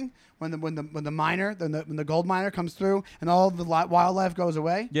Brothers thing when the gold miner comes through and all the wildlife goes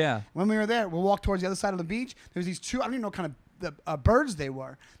away. Yeah. When we were there, we walked towards the other side of the beach. There was these two, I don't even know what kind of birds they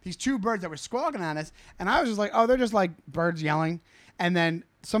were. These two birds that were squawking at us, and I was just like, oh, they're just like birds yelling. And then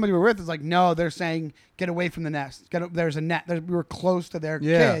somebody we were with was like, no, they're saying get away from the nest. There's a net. We were close to their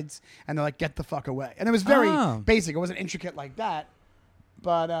kids, and they're like, get the fuck away. And it was very basic. It wasn't intricate like that,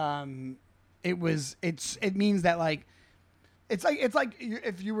 but it means that like. It's like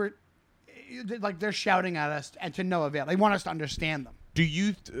if you were, like they're shouting at us and to no avail. They want us to understand them. Do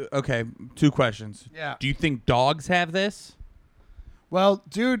you? Okay, two questions. Yeah. Do you think dogs have this? Well,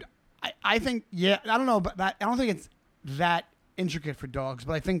 dude, I think I don't know, but I don't think it's that intricate for dogs.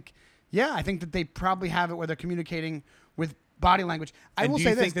 But I think that they probably have it where they're communicating with body language. I will do say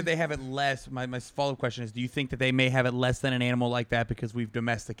you this. think that they have it less? My follow-up question is, do you think that they may have it less than an animal like that because we've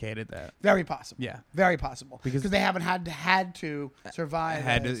domesticated that? Very possible. Yeah. Very possible. Because they haven't had to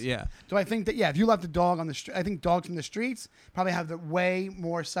survive. Yeah. So I think that, if you left a dog on the street, I think dogs in the streets probably have the way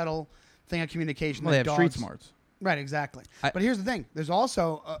more subtle thing of communication Well, they than have dogs. street smarts. Right, exactly. But here's the thing. There's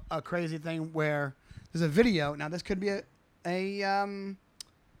also a crazy thing where there's a video. Now, this could be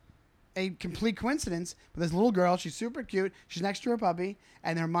a complete coincidence, but this little girl, she's super cute. She's next to her puppy,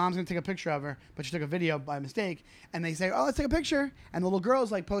 and her mom's going to take a picture of her, but she took a video by mistake. And they say, oh, let's take a picture. And the little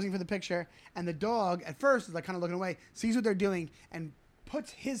girl's like posing for the picture. And the dog, at first, is like kind of looking away, sees what they're doing, and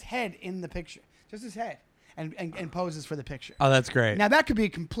puts his head in the picture, just his head, and poses for the picture. Oh, that's great. Now, that could be a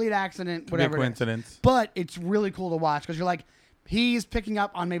complete accident, whatever be a coincidence. it is. But it's really cool to watch because you're like, he's picking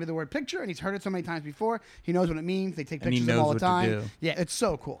up on maybe the word picture, and he's heard it so many times before. He knows what it means. They take And he pictures of them all the knows what to time. do. Yeah, it's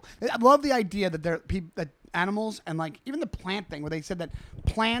so cool. I love the idea that that animals and like even the plant thing where they said that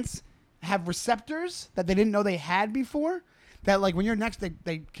plants have receptors that they didn't know they had before. That like when you're next,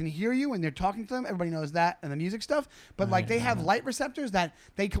 they can hear you and they're talking to them. Everybody knows that and the music stuff. But like they have light receptors that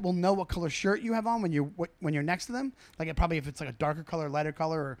will know what color shirt you have on when you're next to them. Like if it's like a darker color, lighter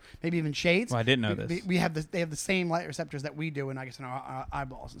color, or maybe even shades. Well, I didn't know this. They have the same light receptors that we do, and I guess in our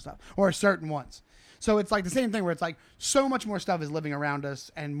eyeballs and stuff, or certain ones. So it's like the same thing where it's like so much more stuff is living around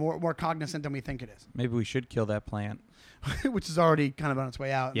us and more cognizant than we think it is, Maybe we should kill that plant. which is already kind of on its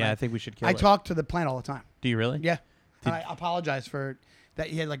way out. Yeah, Like, I think we should kill I it. talk to the plant all the time. Do you really? Yeah. And I apologize for that.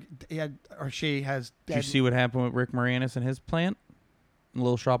 She has. Did you see what happened with Rick Moranis and his plant?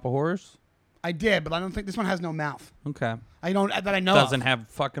 Little Shop of Horrors? I did, but I don't think this one has no mouth. Okay. I don't that I know. Doesn't of. have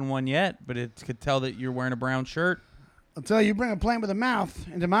fucking one yet, but it could tell that you're wearing a brown shirt. I'll tell you, bring a plant with a mouth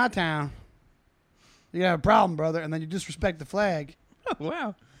into my town, you have a problem, brother, and then you disrespect the flag. Oh,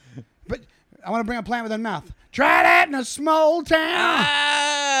 wow. But I want to bring a plant with a mouth. Try that in a small town.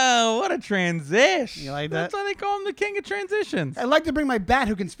 Oh, what a transition. You like That's that? why they call him the king of transitions. I'd like to bring my bat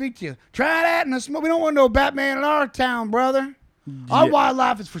who can speak to you. Try that in a small. We don't want no Batman in our town, brother. Our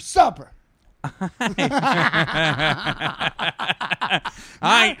wildlife is for supper.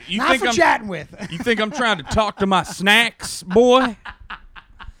 Not for chatting with. You think I'm trying to talk to my snacks, boy?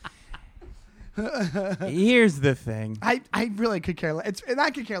 Here's the thing. I really could care less. And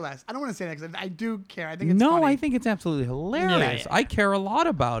I could care less. I don't want to say that because I do care. I think it's No, funny. I think it's absolutely hilarious. Yeah. I care a lot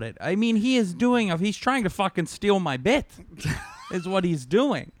about it. I mean, he's trying to fucking steal my bit, is what he's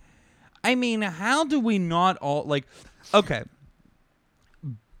doing. I mean, how do we not all, like, okay,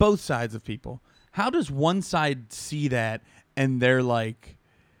 both sides of people. How does one side see that and they're like,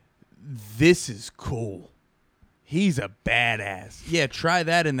 this is cool. He's a badass. Yeah, try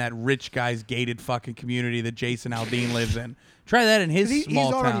that in that rich guy's gated fucking community that Jason Aldean lives in. Try that in his small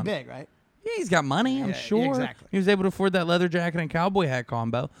he's already town. big, right? Yeah, he's got money, I'm Yeah, sure. exactly. He was able to afford that leather jacket and cowboy hat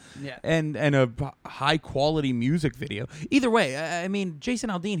combo. Yeah. And a high quality music video. Either way, I mean, Jason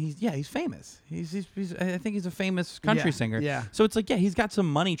Aldean, he's famous. He's I think he's a famous country Yeah, singer. yeah. So it's like, yeah, he's got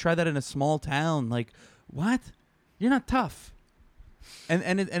some money. Try that in a small town. Like, what? You're not tough.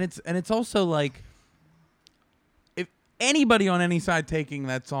 And it's also like, if anybody on any side taking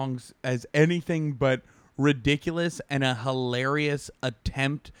that song as anything but ridiculous and a hilarious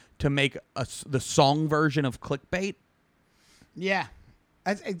attempt to make the song version of clickbait. Yeah.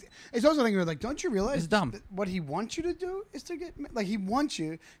 It's also a thing where, like, don't you realize It's dumb. that what he wants you to do is to get, like, he wants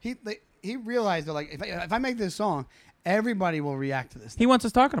you, he realized that, like, if I make this song, everybody will react to this. He wants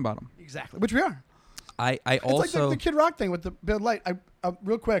us talking about him. Exactly. Which we are. I It's also like the Kid Rock thing with the Bud Light.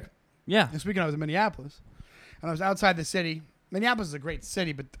 Real quick, yeah. this weekend I was in Minneapolis, and I was outside the city. Minneapolis is a great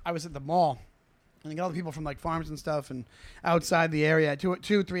city, but I was at the mall, and I got all the people from like farms and stuff, and outside the area,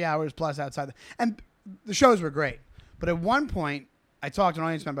 2-3 hours plus outside, and the shows were great. But at one point, I talked to an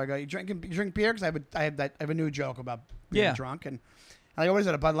audience member. I go, "You drink beer?" Because I have a new joke about being drunk, and I go, "What is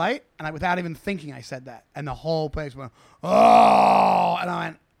it, a Bud Light?" And without even thinking, I said that, and the whole place went, "Oh!" And I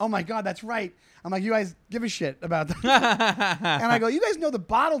went, "Oh my God, that's right." I'm like, "You guys give a shit about that." And I go, "You guys know the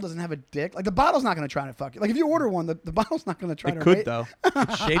bottle doesn't have a dick. Like the bottle's not going to try to fuck you. Like if you order one, the bottle's not going to try to." It could though.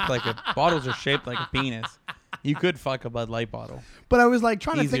 It's shaped like bottles are shaped like a penis. You could fuck a Bud Light bottle. But I was like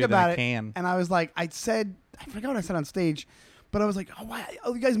trying to Easier think than about a it, can. and I was like, I forgot what I said on stage, but I was like, "Oh, why?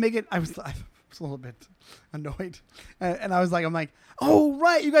 Oh, you guys make it." I was a little bit annoyed, and I was like, "I'm like, oh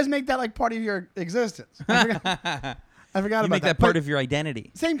right, you guys make that like part of your existence." I forgot You about make that But part of your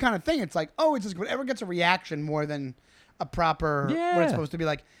identity. same kind of thing. It's like, oh, it's just whatever gets a reaction more than a proper what Yeah. it's supposed to be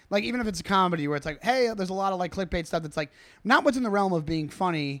like. Like even if it's a comedy where it's like, hey, there's a lot of like clickbait stuff that's like not what's in the realm of being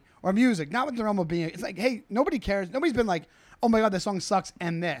funny or music, not what's in the realm of being. It's like, hey, nobody cares. Nobody's been like, oh my God, this song sucks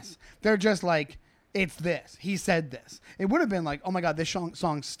and this. They're just like, it's this. He said this. It would have been like, oh my God, this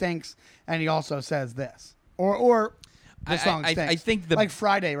song stinks, and he also says this. Or this song stinks. I think like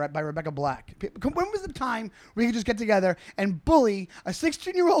Friday, right, by Rebecca Black. When was the time we could just get together and bully a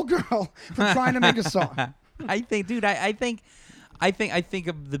 16-year-old girl for trying to make a song? I think, dude, I think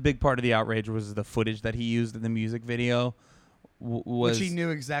of the big part of the outrage was the footage that he used in the music video. Which he knew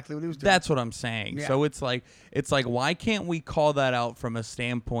exactly what he was doing. That's what I'm saying. Yeah. So it's like, why can't we call that out from a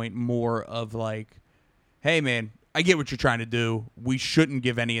standpoint more of like, hey man, I get what you're trying to do. We shouldn't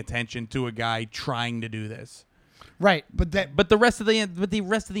give any attention to a guy trying to do this. Right, but the rest of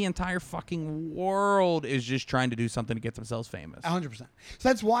the entire fucking world is just trying to do something to get themselves famous. 100%. So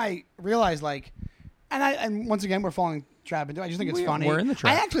that's why I realized and once again we're falling trap into. I just think it's funny. We're in the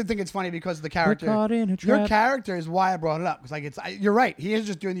trap. I actually think it's funny because of the character. We're caught in a trap. Your character is why I brought it up. Because you're right. He is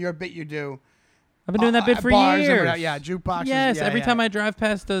just doing your bit you do. I've been doing that bit for bars years. Yeah, jukeboxes. Yes, every time I drive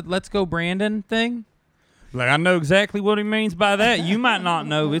past the "Let's Go Brandon" thing. Like, I know exactly what he means by that. You might not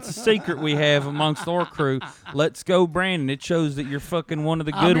know. It's a secret we have amongst our crew. Let's go, Brandon. It shows that you're fucking one of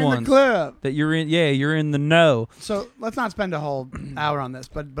the good ones. The clip. That you're in. Yeah, you're in the know. So let's not spend a whole hour on this,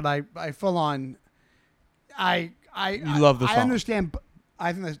 but I full on. You love the song. I understand.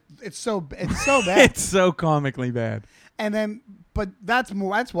 I think it's so bad. It's so comically bad. And then, but that's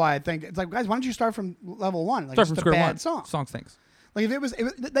why I think it's like, guys, why don't you start from level one? Like, Start from it's square a bad one. song. Song stinks. Like if it was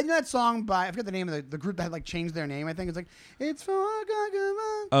that song by, I forget the name of the group that had like changed their name. I think it's like it's for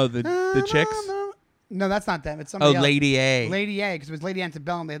Oh, the Chicks. No, that's not them. It's somebody else. Lady A. Lady A, because it was Lady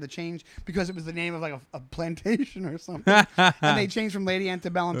Antebellum. They had to change because it was the name of like a plantation or something, and they changed from Lady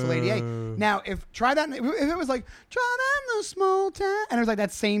Antebellum to Lady A. Now, if it was like try that in a small town, and it was like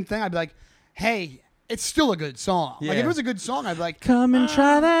that same thing, I'd be like, hey. It's still a good song. Yeah. Like if it was a good song, I'd be like, come and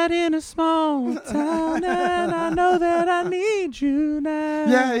try that in a small town, and I know that I need you now.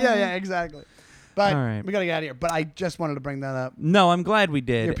 Yeah, exactly. But all right. We got to get out of here. But I just wanted to bring that up. No, I'm glad we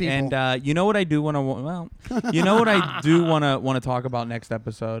did. Your people. And you know what I do want to? Well, you know what I do want to talk about next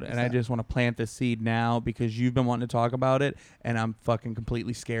episode, and I just want to plant the seed now because you've been wanting to talk about it, and I'm fucking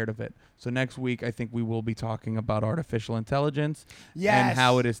completely scared of it. So next week, I think we will be talking about artificial intelligence and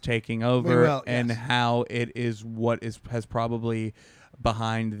how it is taking over, and how it is has probably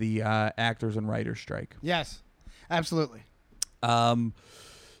behind the actors and writers strike. Yes, absolutely.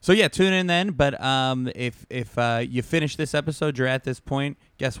 So yeah, tune in then. But if you finish this episode, you're at this point.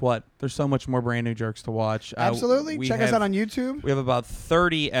 Guess what? There's so much more Brand New Jerks to watch. Absolutely. Check us out on YouTube. We have about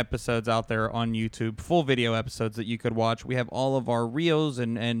 30 episodes out there on YouTube, full video episodes that you could watch. We have all of our reels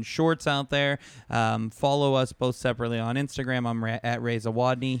and shorts out there. Follow us both separately on Instagram. I'm at Ray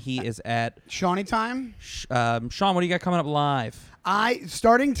Zawadny. He is at Shawnee Time. Sean, what do you got coming up live?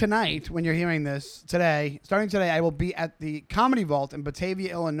 Starting tonight, when you're hearing this today, I will be at the Comedy Vault in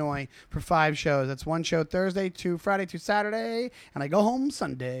Batavia, Illinois for 5 shows. That's 1 show Thursday, 2 Friday, 2 Saturday, and I go home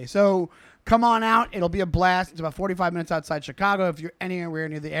Sunday. So come on out. It'll be a blast. It's about 45 minutes outside Chicago if you're anywhere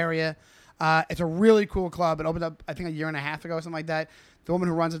near the area. It's a really cool club. It opened up, I think, a year and a half ago, something like that. The woman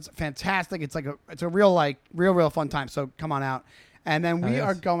who runs it's fantastic. It's like it's a real fun time. So come on out. And then we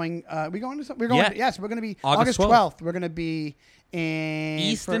are going. We going to something? Yes, we're going to be August 12th. We're going to be in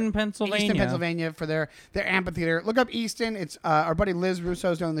Easton, Pennsylvania for their amphitheater. Look up Easton. It's our buddy Liz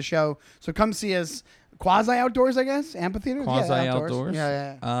Russo's doing the show. So come see us. Quasi outdoors, I guess. Amphitheater. Quasi outdoors.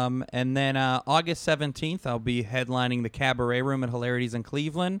 Yeah. And then August 17th, I'll be headlining the Cabaret Room at Hilarities in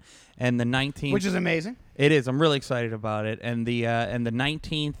Cleveland, and the 19th, which is amazing. It is. I'm really excited about it. And the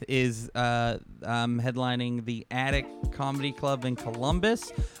 19th is headlining the Attic Comedy Club in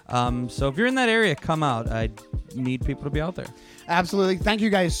Columbus. So if you're in that area, come out. I need people to be out there. Absolutely. Thank you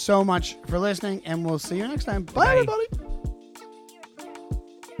guys so much for listening, and we'll see you next time. Bye. Everybody.